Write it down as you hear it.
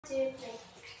2, 3.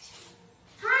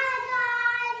 Hi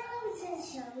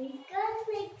guys, we're going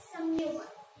to make some new ones.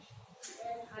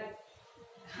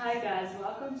 Hi guys,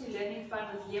 welcome to Learning Fun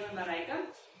with Liam and Marika.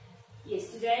 Yes,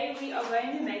 today we are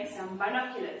going to make some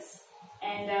binoculars.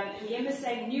 And Liam is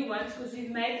saying new ones because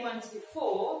we've made ones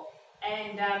before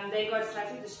and they got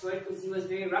slightly destroyed because he was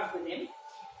very rough with them.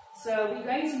 So we're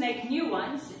going to make new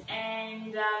ones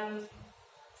and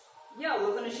yeah,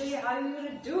 we're going to show you how we're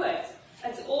going to do it.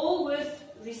 It's all with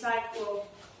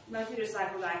mostly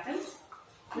recycled items.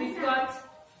 We've got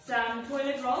some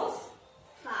toilet rolls,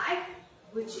 5,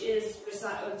 which is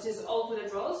old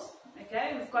toilet rolls.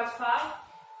 Okay, we've got 5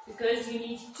 because you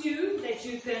need 2 that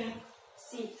you can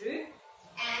see through,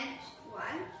 and 1,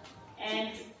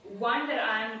 and 1 that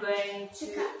I'm going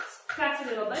to cut a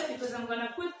little bit because I'm going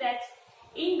to put that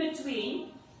in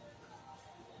between.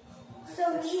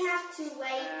 So we have to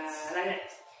wait. Like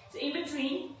that. So in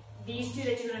between these 2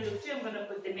 that you're going to look through, I'm going to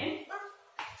put them in.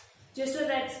 Just so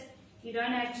that you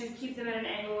don't have to keep them at an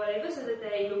angle or whatever, so that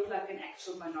they look like an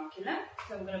actual binocular.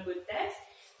 So I'm going to put that.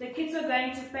 The kids are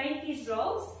going to paint these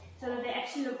rolls so that they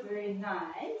actually look very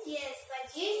nice. Yes,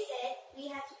 but you said we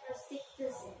have to first stick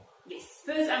this in. Yes,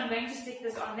 first I'm going to stick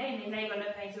this on there and then they're going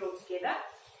to paint it all together.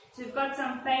 So we've got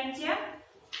some paint here.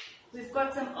 We've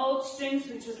got some old strings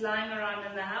which was lying around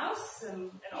in the house, an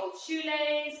old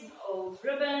shoelace, an old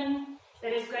ribbon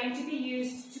that is going to be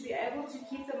used to be able to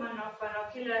keep the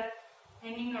binocular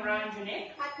hanging around your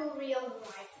neck. Like a real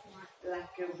white one.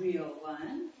 Like a real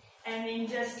one. And then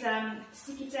just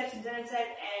sticky tape, and dinner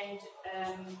tape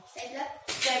and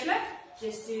stapler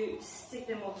just to stick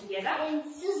them all together. And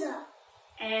scissors.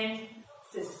 And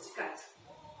scissors to cut.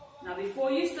 Now before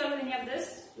you start with any of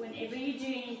this, whenever you do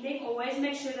anything, always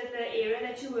make sure that the area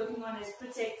that you're working on is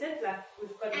protected, like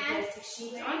we've got the plastic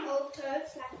sheet on. Old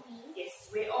clothes like me.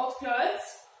 Yes, wear old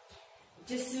clothes.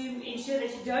 Just to ensure that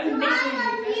you don't mess with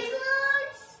your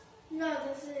clothes. No,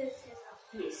 this is his house.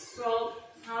 Yes, well,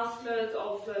 house clothes,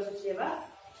 old clothes, whichever.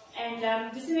 And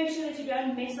just to make sure that you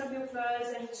don't mess up your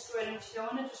clothes and destroy them, because you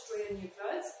don't want to destroy your new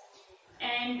clothes.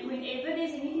 And whenever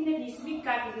there's anything that needs to be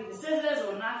cut, with the scissors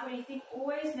or knife or anything,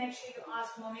 always make sure you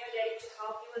ask mommy or daddy to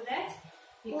help you with that.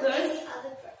 Because,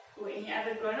 or any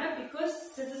other grown-up, because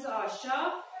scissors are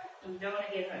sharp and you don't want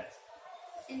to get hurt.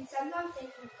 And sometimes they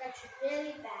can cut you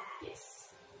really bad. Yes.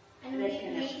 And we're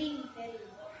bleeding very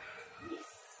well. Yes.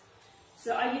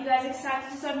 So are you guys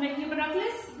excited to start making your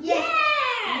binoculars? Yes!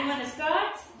 You want to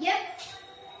start? Yep.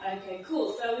 Okay,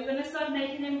 cool. So we're going to start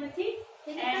making them quickly.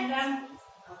 And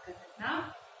I'll cut it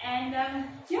now. And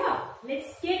yeah,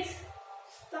 let's get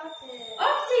started.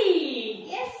 Oopsie!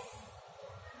 Yes.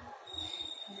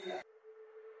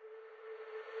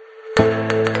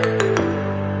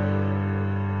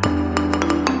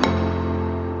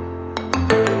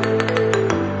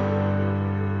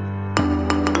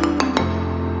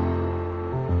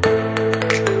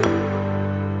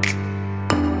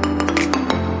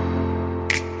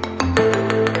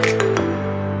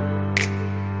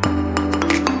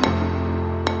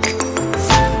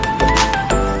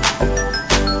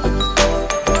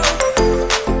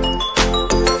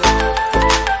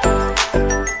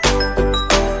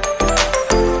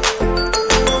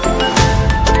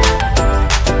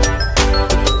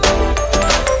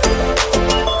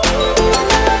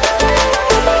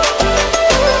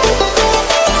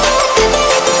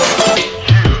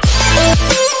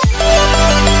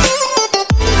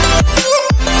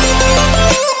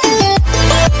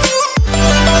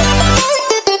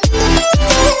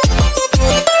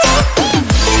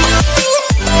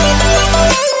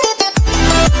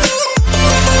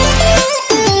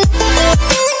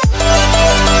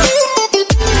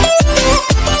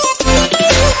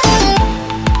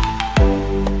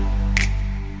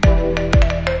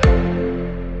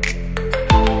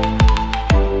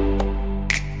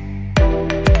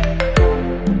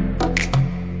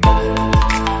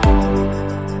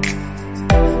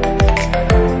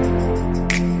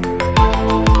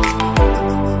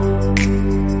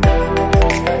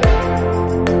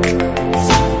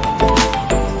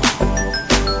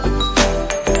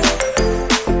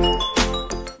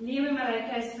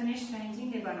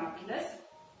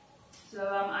 So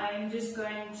I'm just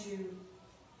going to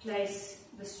place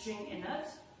the string in it,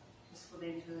 just for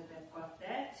them to know that they've got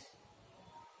that.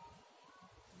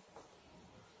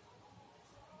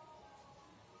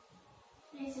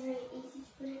 Is it really easy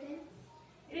to put it in?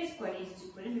 It is quite easy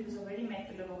to put in because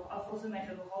I've also made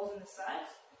little holes in the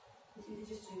sides. It's easy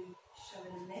just to shove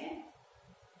it in there.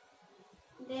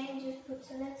 Then just put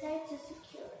sellotape to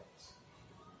secure it.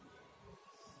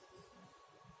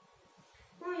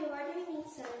 Mommy, why do you need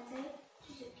sellotape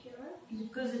to secure it?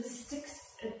 Because it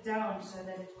sticks it down so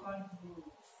that it can't move.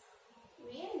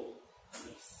 Really?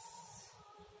 Yes.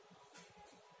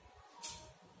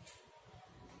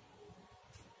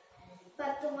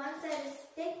 But the ones that is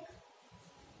thick?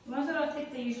 The ones that are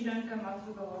thick, they usually don't come out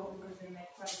with the hole because they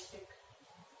make quite thick.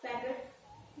 Fabric?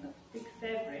 Not thick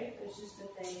fabric, it's just that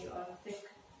they are thick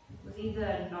with either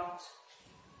a knot,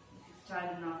 if you've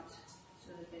tied a knot,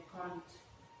 so that they can't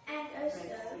And break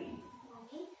also, free.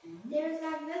 Mommy, Mm-hmm. there's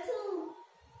like little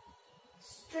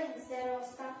strings that are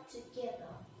stuck together.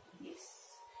 Yes.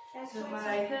 That's So what's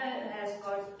Malaika has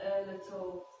got a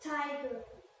little tiger.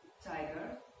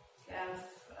 tiger.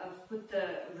 I've put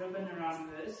the ribbon around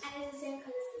hers. And it's the same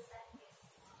color as the sun.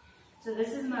 So this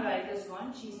is Malaika's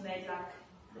one. She's made like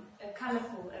a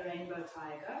colourful rainbow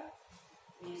tiger.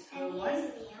 Here's her And one.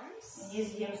 here's Liam's. And here's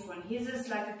Liam's one. His is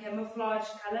like a camouflage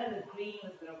colour, the green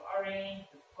with a bit of orange,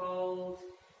 with gold.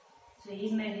 So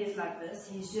he's made his like this.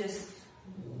 He's just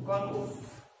gone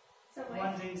off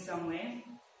wandering somewhere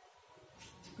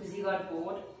because he got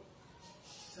bored.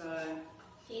 So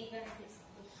He's going to do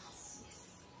something else. yes.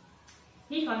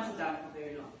 He can't sit down for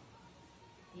very long.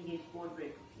 He gets bored very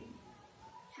quickly.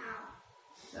 How?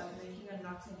 So I'm making a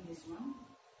knot in his one.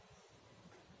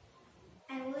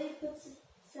 And will you put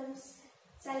some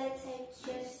sellotape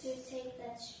just to take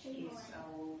that string Yes, away?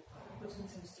 I will put in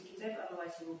some sticky tape,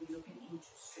 otherwise you will be looking into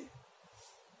string.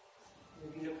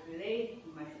 If you look through there,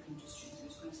 you might look into string. I'm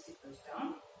just going to stick those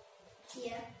down.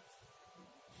 Yeah.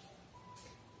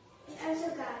 And also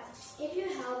guys, if you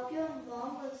help your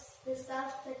mom with the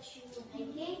stuff that you were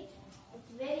making,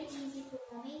 it's very easy for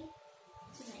mommy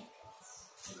to make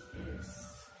it. It is.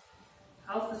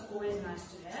 Help is always nice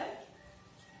to have.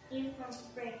 Even from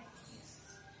spring.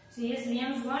 So here's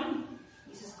Liam's one.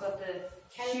 He's just got the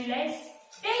shoelace.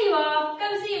 There you are!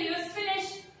 Come see you, yours is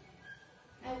finished!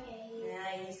 Okay.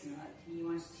 Yeah, he's not.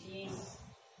 He's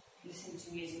listening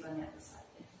to music on the other side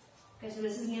there. Okay, so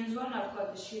this is Liam's one. I've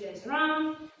got the shoelace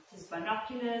around. This is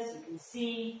binoculars, you can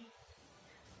see.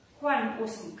 Quite an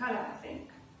awesome colour, I think.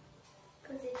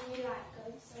 Because if you like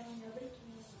go so nobody can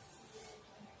even see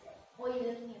it. Or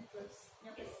you're looking at books.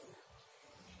 Nobody.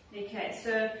 Okay,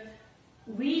 so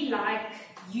we like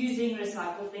using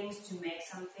recycled things to make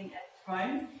something at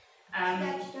home. So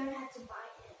that you don't have to buy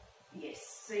it.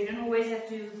 Yes, so you don't always have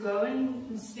to go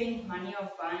and spend money on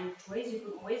buying toys. You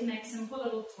can always make simple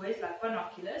little toys like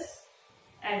binoculars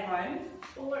at home.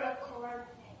 Or a card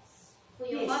base for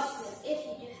your Yes. Hot Wheels, if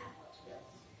you do have Hot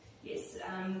Wheels. Yes,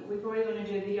 we're probably going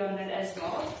to do a video on that as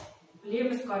well. Liam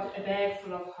has got a bag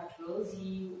full of Hot Wheels.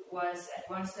 He was at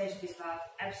one stage of his life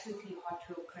absolutely Hot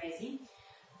Wheel crazy.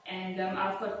 And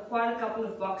I've got quite a couple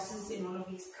of boxes in one of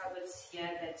these cupboards here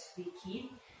that we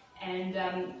keep. And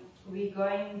we're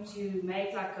going to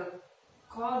make like a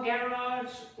car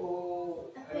garage or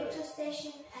A petrol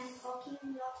station and parking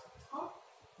lot on top.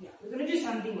 yeah, we're going to do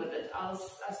something with it. I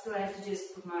still have to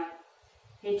just put my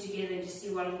head together and just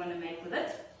see what I'm going to make with it.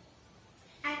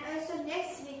 And also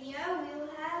next video we will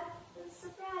have a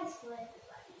surprise for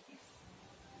everybody.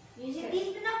 Using Okay.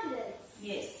 these binoculars.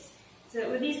 Yes.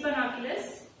 So with these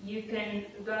binoculars, you can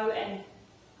go and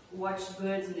watch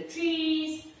birds in the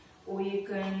trees, or you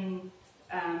can,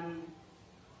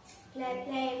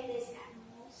 Play with these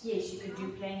animals. yes, you can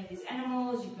do playing with these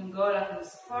animals. You can go like on a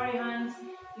safari hunt.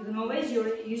 You can always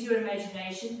use your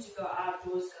imagination to go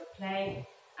outdoors, go play,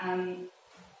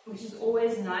 which is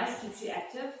always nice. Keeps you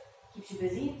active, keeps you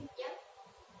busy. Yep.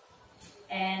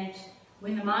 And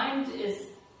when the mind is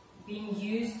being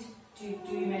used to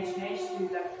do imagination,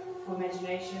 for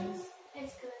imaginations,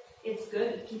 It's good. it's good.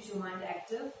 It keeps your mind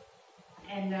active,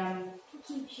 and It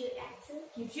keeps you active.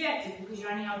 keeps you active because you're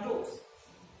running outdoors.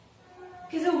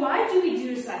 Okay, so why do we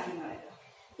do recycling, Malaika?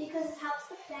 Because it helps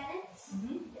the planet.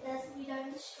 Mm-hmm. It doesn't, we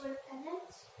don't destroy the planet.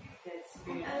 That's And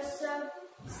very nice. also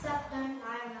stuff don't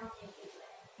lie around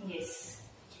everywhere. Yes,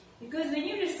 because when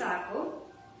you recycle,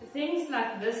 things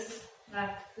like this,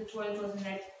 like the toilet rolls and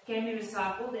that, can be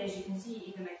recycled. As you can see,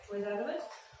 you can make toys out of it,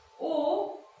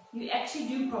 or you actually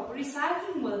do proper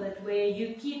recycling with it, where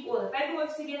you keep all the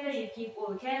paperwork together, you keep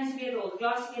all the cans together, all the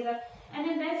glass together, and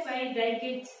in that way they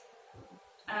get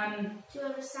To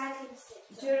a recycling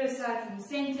center. to a recycling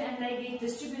centre, and they get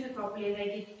distributed properly, and they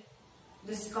get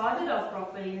discarded of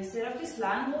properly instead of just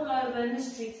lying all over in the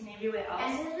streets and everywhere else.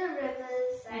 And in the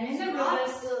rivers. And in it's the not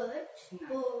rivers- good No.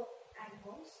 for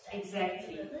animals.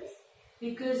 Exactly. Rivers.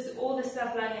 Because all the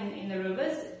stuff like in the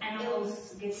rivers,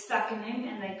 animals get stuck in them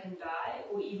and they can die,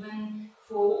 or even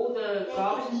for all the They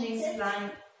garbage can and eat things it. lying,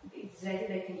 exactly,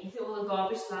 they can eat it, all the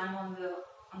garbage lying on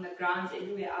the grounds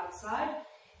everywhere outside.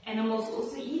 Animals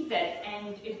also eat that,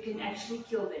 and it can actually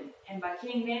kill them. And by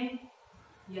killing them,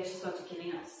 you actually start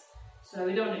killing us. So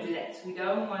we don't want to do that. We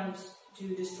don't want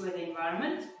to destroy the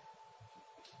environment.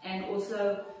 And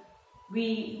also,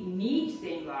 we need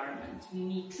the environment. We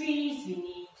need trees, we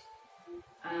need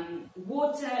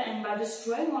water, and by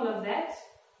destroying all of that,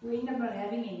 we end up not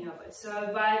having any of it.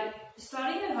 So by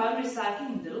starting at home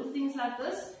recycling little things like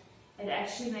this, it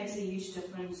actually makes a huge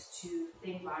difference to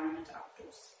the environment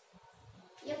outdoors.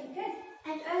 Yep, good.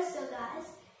 And also guys,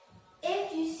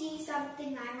 if you see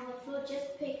something lying on the floor,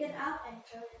 just pick it up and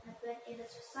throw it in the bin. If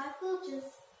it's recycled,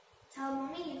 just tell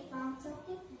mommy you found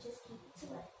something and just keep it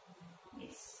away.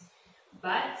 Yes.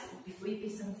 But before you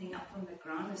pick something up from the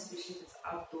ground, especially if it's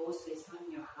outdoors, let's not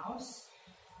in your house.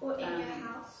 Or in your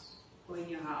house. Or in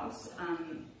your house.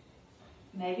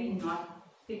 Maybe not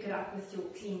pick it up with your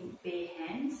clean bare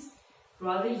hands.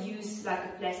 Rather use like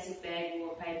a plastic bag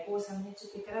or paper or something to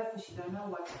pick it up, because you don't know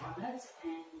what's on it,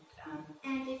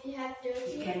 and if you have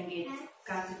dirty you can get hands,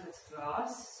 cut if it's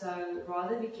glass. So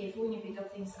rather be careful when you pick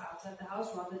up things outside the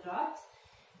house, rather dart.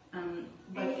 And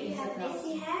if you have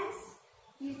messy hands,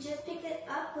 you just pick it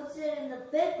up, put it in the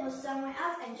bin or somewhere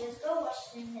else, and just go wash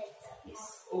them later.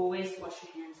 Yes, always wash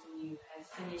your hands when you have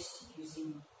finished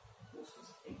using all sorts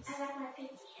of things. I like my pretty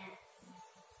hands.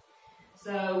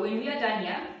 So when we are done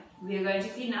here, we are going to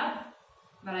clean up.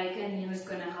 Marika and Liam is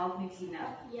going to help me clean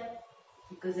up. Yep.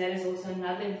 Because that is also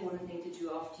another important thing to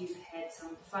do after you've had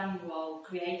some fun while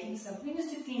creating something,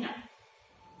 is to clean up.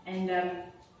 And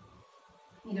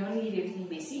you don't want to leave everything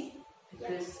messy,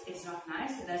 because it's not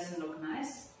nice, it doesn't look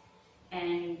nice.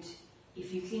 And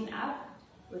if you clean up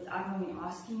without mommy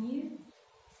asking you,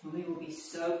 mommy will be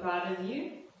so proud of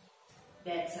you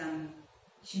that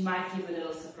she might give a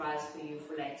little surprise for you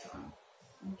for later on.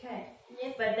 Okay.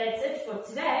 Yep. But that's it for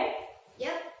today.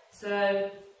 Yep.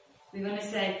 So we're going to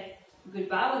say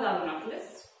goodbye with our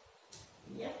binoculars.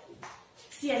 Yep.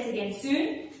 See us again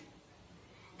soon.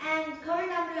 And comment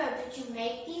down below, did you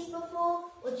make these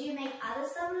before? Or do you make other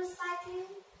stuff recycling?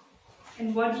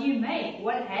 And what do you make?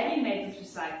 What have you made with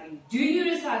recycling? Do you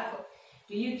recycle?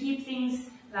 Do you keep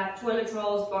things like toilet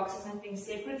rolls, boxes and things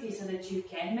separately so that you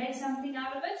can make something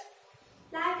out of it?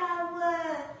 Like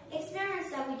our experiments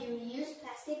that we do, we use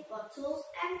plastic bottles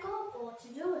and cardboard to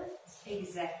do it.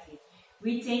 Exactly.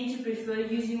 We tend to prefer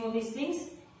using all these things,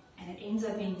 and it ends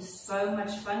up being so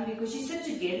much fun because you sit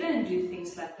together and do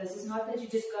things like this. It's not that you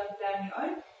just go and play on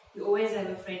your own. You always have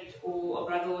a friend or a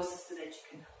brother or sister that you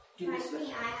can do this with. Like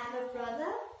me, I have a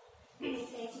brother. Yes. We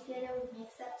play together, we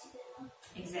make stuff together.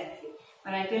 Exactly.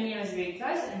 Marika and Liam is very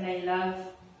close, and they love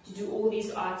to do all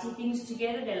these arty things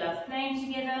together. They love playing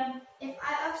together.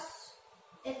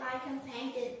 If I can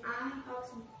paint,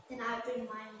 then I bring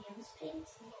my Liam's paint.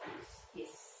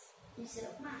 Yes. Instead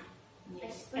of mine.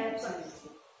 Yes,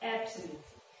 absolutely. Absolutely.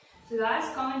 So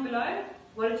guys, comment below.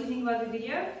 What did you think about the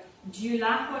video? Do you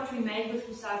like what we made with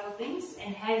recycled things?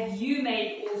 And have you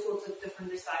made all sorts of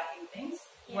different recycling things?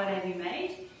 Yeah. What have you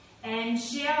made? And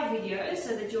share our videos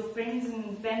so that your friends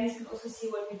and families can also see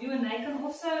what we do, and they can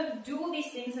also do all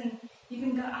these things, and you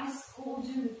can go,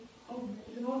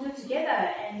 you can all do it together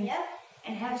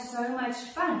and have so much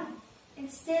fun.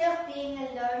 Instead of being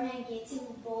alone and getting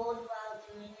bored while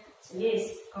doing it.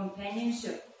 Yes,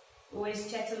 companionship.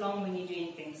 Always chat along when you're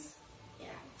doing things. Yeah.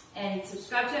 And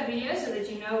subscribe to our videos so that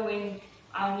you know when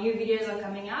our new videos are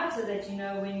coming out, so that you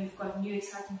know when we've got new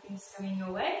exciting things coming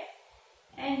your way.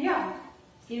 And yeah,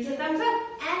 give us a thumbs up.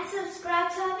 And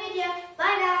subscribe to our video.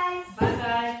 Bye guys. Bye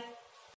guys.